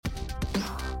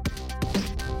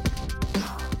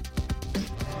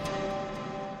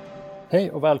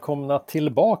Hej och välkomna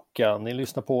tillbaka. Ni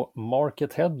lyssnar på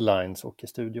Market Headlines och i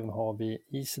studion har vi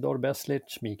Isidor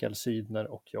Beslic, Mikael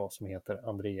Sydner och jag som heter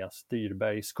Andreas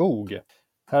Dyrberg Skog.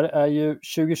 Här är ju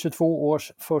 2022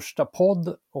 års första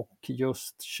podd och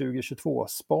just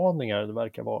 2022-spaningar. Det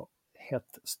verkar vara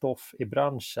hett stoff i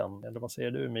branschen. Eller vad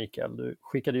säger du, Mikael? Du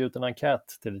skickade ut en enkät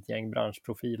till ett gäng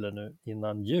branschprofiler nu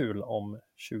innan jul om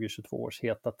 2022 års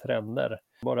heta trender.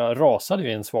 Bara rasade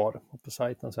ju in svar och på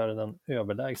sajten så är det den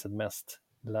överlägset mest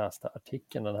lästa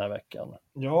artikeln den här veckan.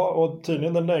 Ja, och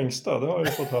tydligen den längsta, det har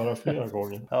jag fått höra flera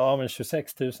gånger. Ja, men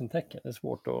 26 000 tecken, det är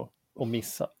svårt att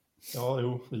missa. Ja,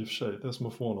 jo, i och för sig. Det är som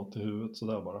att få något i huvudet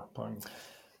sådär bara, pang.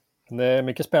 Det är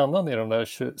mycket spännande i de där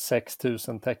 26 000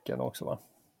 tecken också, va?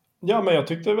 Ja, men jag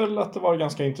tyckte väl att det var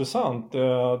ganska intressant.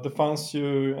 Det fanns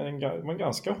ju en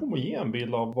ganska homogen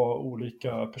bild av vad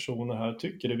olika personer här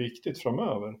tycker är viktigt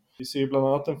framöver. Vi ser bland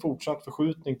annat en fortsatt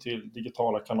förskjutning till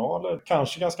digitala kanaler.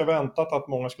 Kanske ganska väntat att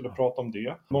många skulle prata om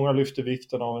det. Många lyfter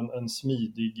vikten av en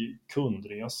smidig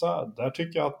kundresa. Där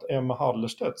tycker jag att Emma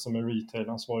Hallerstedt som är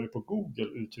retailansvarig på Google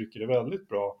uttrycker det väldigt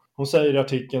bra. Hon säger i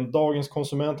artikeln: dagens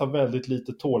konsument har väldigt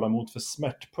lite tålamod för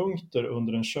smärtpunkter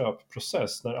under en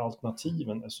köpprocess när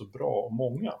alternativen är så bra och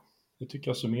många. Det tycker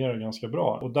jag summerar ganska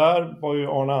bra. Och där var ju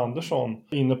Arne Andersson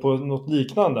inne på något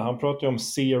liknande. Han pratar ju om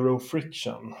zero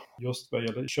friction. Just vad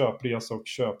gäller köpresa och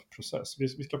köpprocess. Vi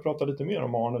ska prata lite mer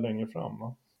om Arne längre fram,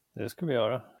 va? Det ska vi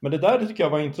göra. Men det där tycker jag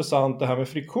var intressant, det här med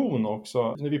friktion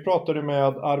också. När vi pratade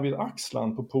med Arvid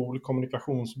Axland på Pool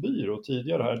kommunikationsbyrå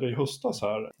tidigare här, eller i höstas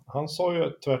här. Han sa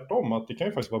ju tvärtom att det kan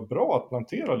ju faktiskt vara bra att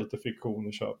plantera lite friktion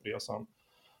i köpresan.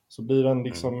 Så blir det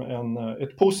liksom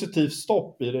ett positivt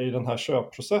stopp i den här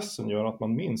köpprocessen gör att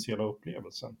man minns hela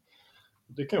upplevelsen.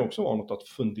 Det kan ju också vara något att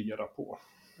fundera på.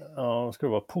 Ja, det ska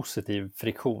vara positiv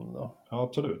friktion då. Ja,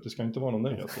 absolut. Det ska inte vara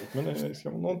något negativt. Men det ska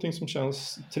vara någonting som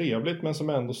känns trevligt men som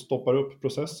ändå stoppar upp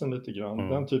processen lite grann.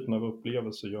 Den typen av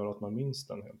upplevelse gör att man minns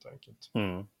den helt enkelt.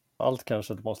 Allt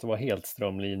kanske inte måste vara helt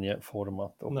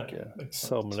strömlinjeformat och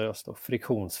sömlöst och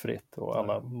friktionsfritt och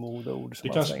alla modeord som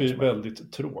det kanske blir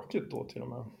väldigt tråkigt då till och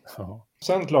med. Ja.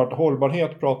 Sen klart,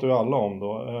 hållbarhet pratar ju alla om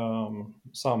då.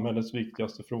 Samhällets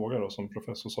viktigaste fråga då, som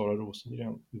professor Sara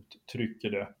Rosengren uttrycker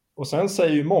det. Och sen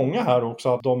säger ju många här också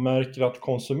att de märker att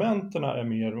konsumenterna är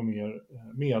mer och mer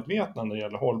medvetna när det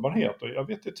gäller hållbarhet. Och jag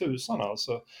vet inte tusan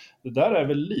alltså, det där är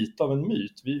väl lite av en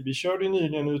myt. Vi körde ju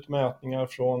nyligen ut mätningar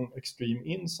från Extreme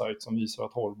Insight som visar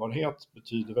att hållbarhet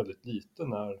betyder väldigt lite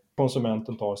när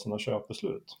konsumenten tar sina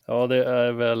köpbeslut. Ja, det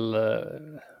är väl,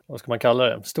 vad ska man kalla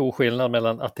det? Stor skillnad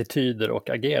mellan attityder och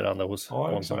agerande hos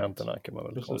konsumenterna kan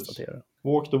man väl konstatera.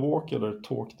 Walk the walk eller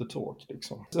talk the talk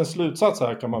liksom. En slutsats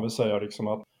här kan man väl säga liksom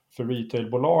att för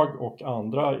retailbolag och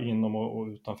andra inom och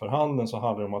utanför handeln så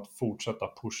handlar det om att fortsätta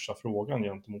pusha frågan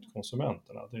gentemot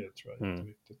konsumenterna. Det tror jag är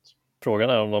jätteviktigt. Frågan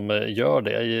är om de gör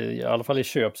det. I alla fall i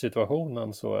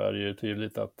köpsituationen så är det ju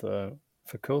tydligt att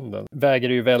för kunden väger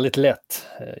det ju väldigt lätt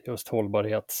just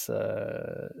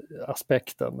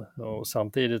hållbarhetsaspekten. Och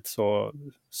samtidigt så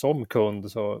som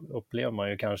kund så upplever man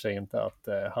ju kanske inte att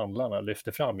handlarna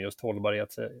lyfter fram just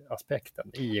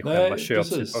hållbarhetsaspekten i själva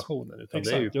köpsituationen. Utan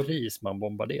exakt. Det är ju pris man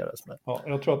bombarderas med. Ja,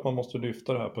 jag tror att man måste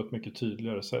lyfta det här på ett mycket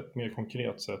tydligare sätt, mer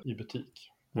konkret sätt i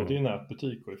butik. Både i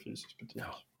nätbutik och i fysisk butik.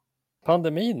 Ja.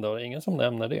 Pandemin då, ingen som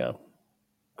nämner det?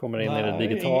 Kommer in i den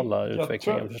digitala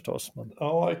utvecklingen förstås. Men...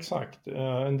 Ja, exakt.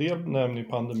 En del nämner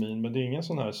pandemin, men det är ingen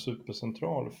sån här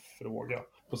supercentral fråga.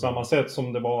 På samma sätt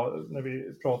som det var när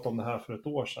vi pratade om det här för ett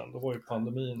år sedan. Då var ju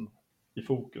pandemin i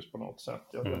fokus på något sätt.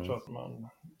 Jag tror att man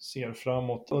ser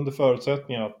framåt under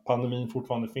förutsättning att pandemin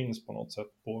fortfarande finns på något sätt,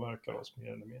 påverkar oss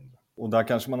mer eller mindre. Och där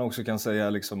kanske man också kan säga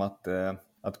liksom att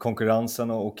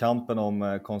konkurrensen och kampen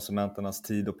om konsumenternas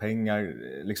tid och pengar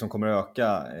liksom kommer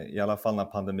öka, i alla fall när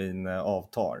pandemin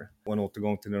avtar. Och en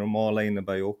återgång till det normala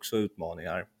innebär ju också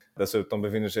utmaningar. Dessutom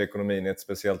befinner sig ekonomin i ett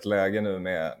speciellt läge nu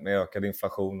med ökad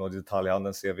inflation, och i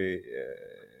detaljhandeln ser vi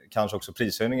kanske också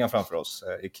prishöjningar framför oss.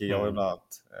 IKEA har ju bland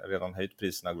annat redan höjt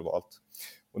priserna globalt.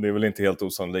 Och det är väl inte helt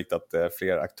osannolikt att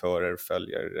fler aktörer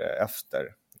följer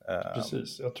efter.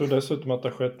 Precis, jag tror dessutom att det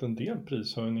har skett en del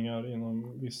prishöjningar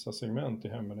inom vissa segment i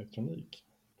hemelektronik.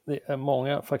 Det är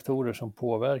många faktorer som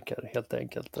påverkar helt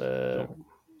enkelt.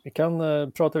 Vi kan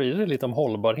prata vidare lite om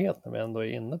hållbarhet när vi ändå är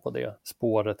inne på det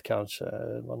spåret kanske.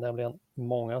 Det var nämligen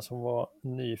många som var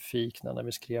nyfikna när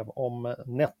vi skrev om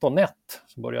NetOnNet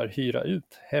som börjar hyra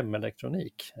ut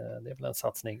hemelektronik. Det är väl en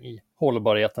satsning i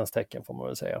hållbarhetens tecken får man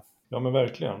väl säga. Ja men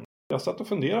verkligen. Jag satt och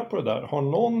funderade på det där. Har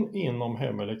någon inom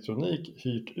hemelektronik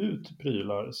hyrt ut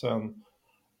prylar sedan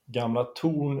gamla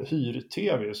Torn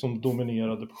hyr-tv som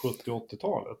dominerade på 70- och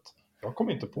 80-talet? Jag kom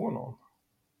inte på någon.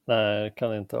 Nej,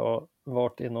 kan inte ha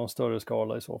varit i någon större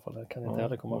skala i så fall. Jag kan inte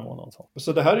heller komma på någon sån.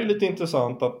 Så det här är lite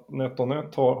intressant att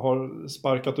NetOnNet har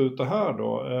sparkat ut det här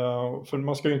då. För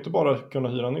man ska ju inte bara kunna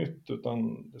hyra nytt,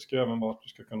 utan det ska ju även vara att du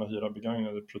ska kunna hyra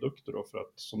begagnade produkter då, för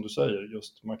att, som du säger,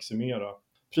 just maximera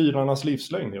prylarnas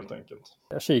livslängd helt enkelt.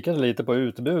 Jag kikade lite på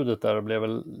utbudet där och blev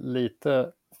väl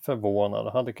lite förvånad.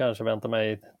 Jag hade kanske väntat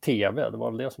mig tv. Det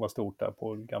var väl det som var stort där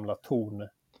på gamla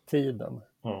Torn-tiden.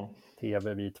 Ja.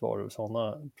 Tv, vitvaror och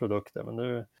sådana produkter. Men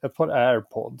nu ett par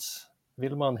AirPods.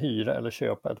 Vill man hyra eller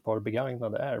köpa ett par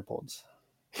begagnade AirPods?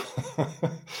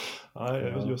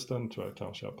 Nej, just den tror jag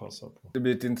kanske jag passar på. Det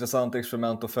blir ett intressant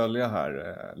experiment att följa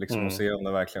här, liksom och se om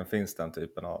det verkligen finns den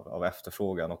typen av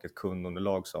efterfrågan och ett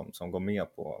kundunderlag som går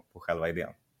med på själva idén.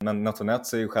 Men NetOnNet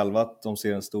säger ju själva att de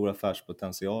ser en stor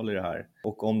affärspotential i det här.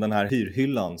 Och om den här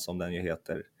hyrhyllan, som den ju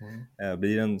heter,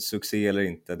 blir en succé eller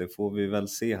inte, det får vi väl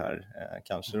se här.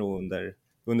 Kanske då under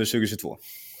 2022.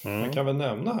 Jag kan väl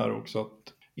nämna här också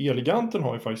att Elgiganten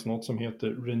har ju faktiskt något som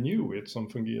heter Renew It, som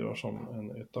fungerar som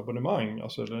ett abonnemang,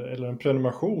 alltså, eller en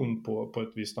prenumeration på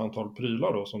ett visst antal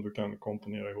prylar då, som du kan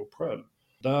komponera ihop själv.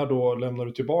 Där då lämnar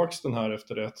du tillbaks den här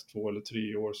efter 1, 2 eller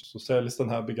 3 år, så säljs den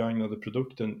här begagnade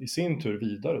produkten i sin tur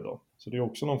vidare då. Så det är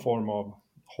också någon form av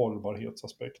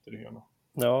hållbarhetsaspekt i det hela.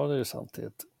 Ja, det är sant. Det är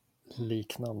ett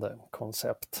liknande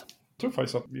koncept. Jag tror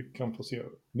faktiskt att vi kan få se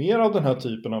mer av den här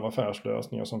typen av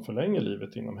affärslösningar som förlänger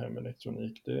livet inom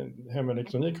hemelektronik.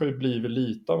 Hemelektronik har ju blivit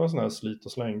lite av en sån här slit-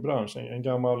 och slängbransch.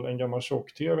 En gammal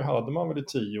tjock-tv hade man väl i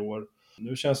 10 år.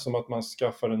 Nu känns det som att man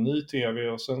skaffar en ny tv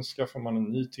och sen skaffar man en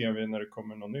ny tv när det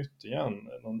kommer något nytt igen.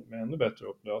 Med ännu bättre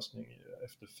upplösning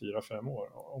efter 4-5 år.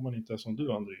 Om man inte är som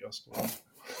du, Andreas.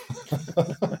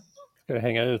 Ska du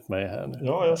hänga ut mig här nu?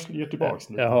 Ja, jag ger tillbaka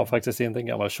nu. Jag har faktiskt inte en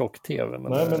gammal tjock-tv.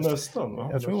 Nej, men nästan. Va?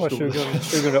 Jag tror det var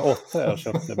 2008 jag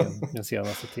köpte min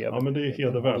senaste tv. Ja, men det är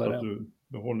hedervärt att du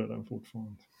behåller den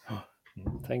fortfarande.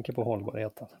 Tänker på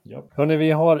hållbarheten. Ja. Hörrni,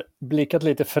 vi har blickat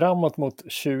lite framåt mot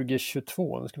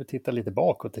 2022. Nu ska vi titta lite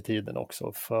bakåt i tiden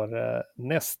också. För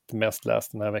näst mest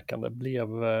läst den här veckan, det blev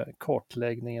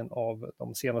kartläggningen av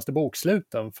de senaste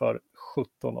boksluten för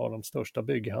 17 av de största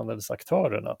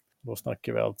bygghandelsaktörerna. Då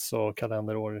snackar vi alltså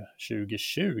kalenderår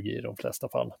 2020 i de flesta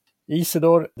fall.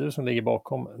 Isidor, du som ligger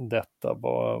bakom detta,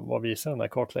 vad visar den här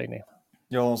kartläggningen?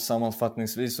 Ja,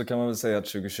 sammanfattningsvis så kan man väl säga att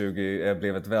 2020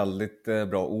 blev ett väldigt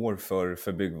bra år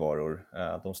för byggvaror.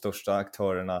 De största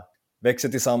aktörerna växer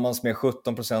tillsammans med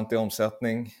 17% i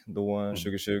omsättning då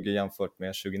 2020 jämfört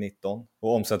med 2019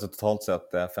 och omsätter totalt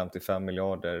sett 55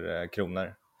 miljarder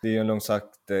kronor. Det är ju en långt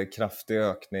sagt kraftig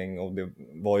ökning och det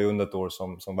var ju under ett år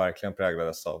som verkligen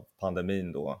präglades av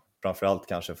pandemin då. Framförallt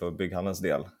kanske för bygghandelns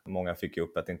del. Många fick ju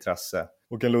upp ett intresse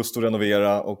och en lust att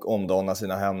renovera och omdana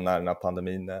sina hem när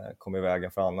pandemin kom i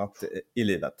vägen för annat i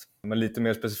livet. Men lite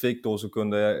mer specifikt då så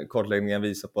kunde kartläggningen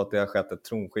visa på att det har skett ett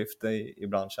tronskifte i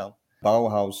branschen.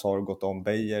 Bauhaus har gått om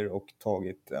Beijer och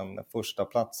tagit en första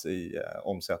plats i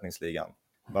omsättningsligan.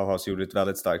 Bauhaus gjorde ett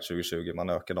väldigt starkt 2020. Man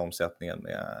ökade omsättningen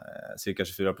med cirka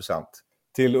 24%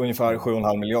 till ungefär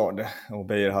 7,5 miljard. Och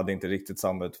Beijer hade inte riktigt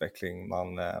samma utveckling.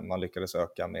 Man lyckades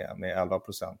öka med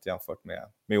 11% jämfört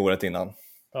med året innan.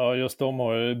 Ja, just de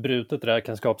har ju brutit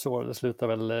räkenskapsår. Det slutar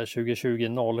väl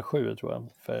 2020-07 tror jag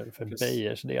för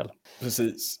Beijers del.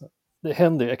 Precis. Det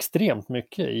händer ju extremt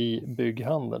mycket i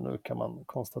bygghandeln nu kan man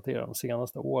konstatera. De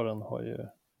senaste åren har ju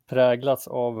präglats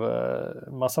av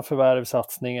massa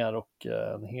förvärvssatsningar och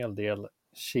en hel del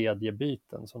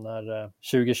kedjebyten. Så när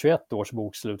 2021 års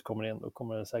bokslut kommer in då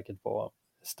kommer det säkert vara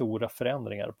stora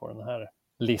förändringar på den här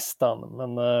listan.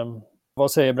 Men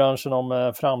vad säger branschen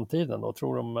om framtiden då?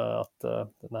 Tror de att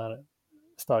den här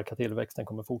starka tillväxten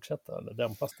kommer fortsätta eller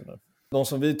dämpas det nu? De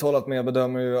som vi talat med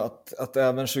bedömer ju att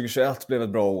även 2021 blev ett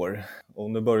bra år.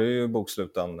 Och nu börjar ju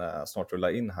boksluten snart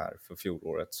rulla in här för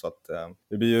fjolåret. Så att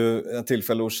det blir ju ett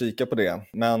tillfälle att kika på det.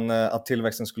 Men att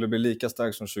tillväxten skulle bli lika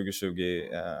stark som 2020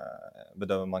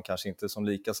 bedömer man kanske inte som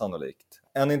lika sannolikt.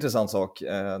 En intressant sak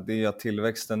det är att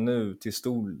tillväxten nu till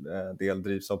stor del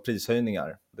drivs av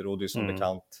prishöjningar. Det råder ju som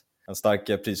bekant en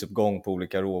stark prisuppgång på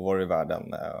olika råvaror i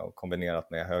världen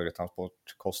kombinerat med högre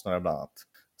transportkostnader bland annat.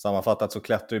 Sammanfattat så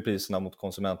klättrar ju priserna mot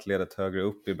konsumentledet högre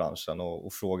upp i branschen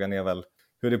och frågan är väl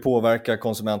hur det påverkar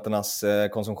konsumenternas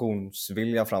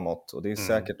konsumtionsvilja framåt. Och det är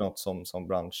säkert något som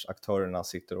branschaktörerna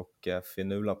sitter och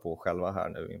finular på själva här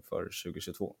nu inför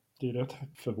 2022. Det är rätt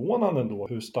förvånande ändå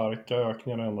hur starka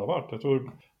ökningar det ändå har varit. Jag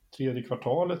tror tredje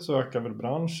kvartalet så ökar väl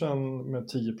branschen med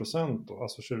 10% då,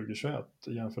 alltså 2021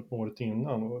 jämfört med året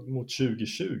innan och mot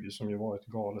 2020 som ju var ett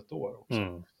galet år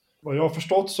också. Vad jag har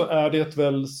förstått så är det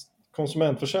väl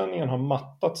konsumentförsäljningen har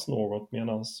mattats något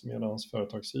medan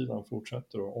företagssidan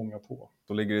fortsätter att ånga på.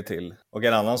 Då ligger det till. Och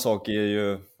en annan sak är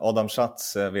ju Adam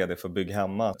Schatz, vd för Bygg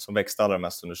Hemma, som växte allra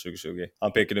mest under 2020.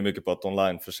 Han pekade mycket på att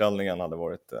onlineförsäljningen hade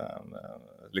varit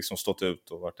liksom stått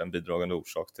ut och varit en bidragande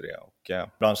orsak till det. Och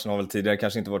branschen har väl tidigare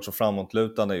kanske inte varit så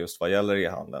framåtlutande just vad gäller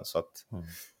e-handeln, så att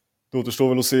det återstår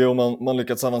väl att se om man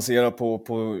lyckats avancera på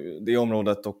det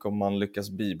området och om man lyckas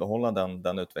bibehålla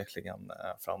den utvecklingen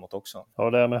framåt också. Ja,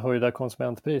 det här med höjda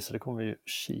konsumentpriser, det kommer vi ju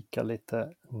kika lite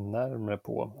närmare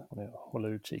på. Hålla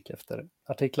utkik efter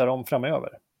artiklar om framöver.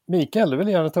 Mikael, du vill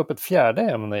gärna ta upp ett fjärde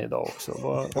ämne idag också.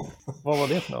 Vad var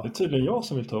det för något? Det är tydligen jag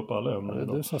som vill ta upp alla ämnen.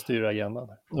 Det är du som styr agendan.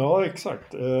 Ja,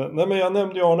 exakt. Nej, men jag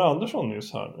nämnde ju Arne Andersson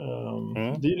nyss här.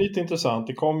 Det är lite intressant.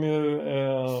 Det kom ju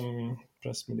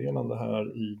pressmeddelande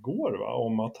här igår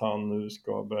om att han nu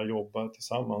ska börja jobba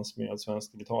tillsammans med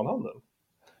Svensk Digitalhandel.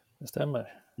 Det stämmer.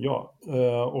 Ja,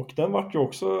 och den vart ju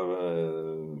också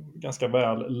ganska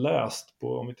väl läst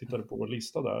om vi tittade på vår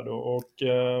lista där då. Och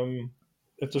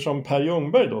eftersom Per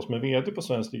Ljungberg då, som är vd på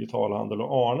Svensk Digitalhandel,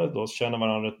 och Arne då känner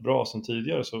varandra rätt bra sedan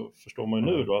tidigare, så förstår man ju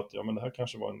nu då att men det här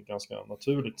kanske var en ganska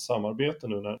naturligt samarbete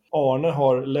nu när Arne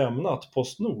har lämnat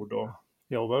PostNord då.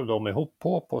 Jobbar de ihop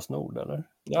på PostNord eller?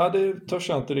 Ja, det törs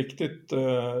jag inte riktigt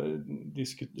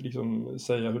liksom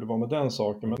säga hur det var med den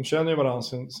saken. Men de känner ju varandra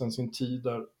sen sin tid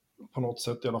där på något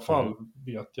sätt i alla fall,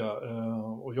 vet jag.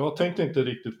 Och jag tänkte inte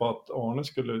riktigt på att Arne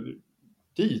skulle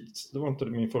dit. Det var inte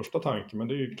min första tanke, men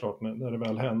det är ju klart när det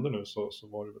väl hände nu så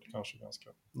var det väl kanske ganska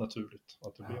naturligt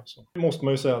att det blev så. Det måste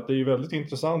man ju säga att det är väldigt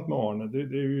intressant med Arne. Det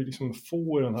är ju liksom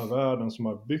få i den här världen som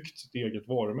har byggt sitt eget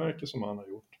varumärke som han har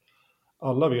gjort.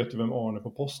 Alla vet ju vem Arne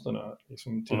på Posten är.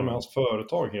 Liksom, till och med hans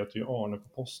företag heter ju Arne på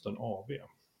Posten AB.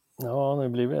 Ja, han har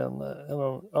blivit en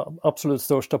av de absolut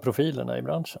största profilerna i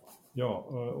branschen. Ja,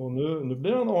 och nu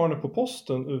blir han Arne på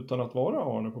Posten utan att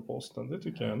vara Arne på Posten. Det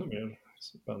tycker jag är ännu mer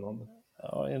spännande.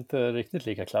 Ja, inte riktigt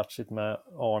lika klatschigt med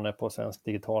Arne på Svensk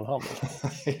Digitalhandel.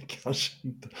 Nej, kanske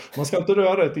inte. Man ska inte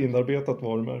röra ett inarbetat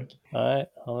varumärke. Nej,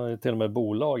 han har ju till och med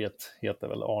bolaget heter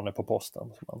väl Arne på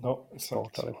Posten. Som han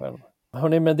startade själv.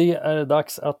 Hörrni, med det är det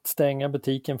dags att stänga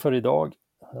butiken för idag.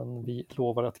 Vi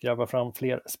lovar att gräva fram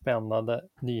fler spännande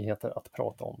nyheter att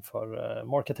prata om. För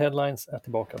Market Headlines är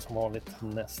tillbaka som vanligt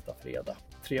nästa fredag.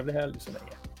 Trevlig helg så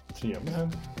länge. Trevlig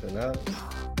helg.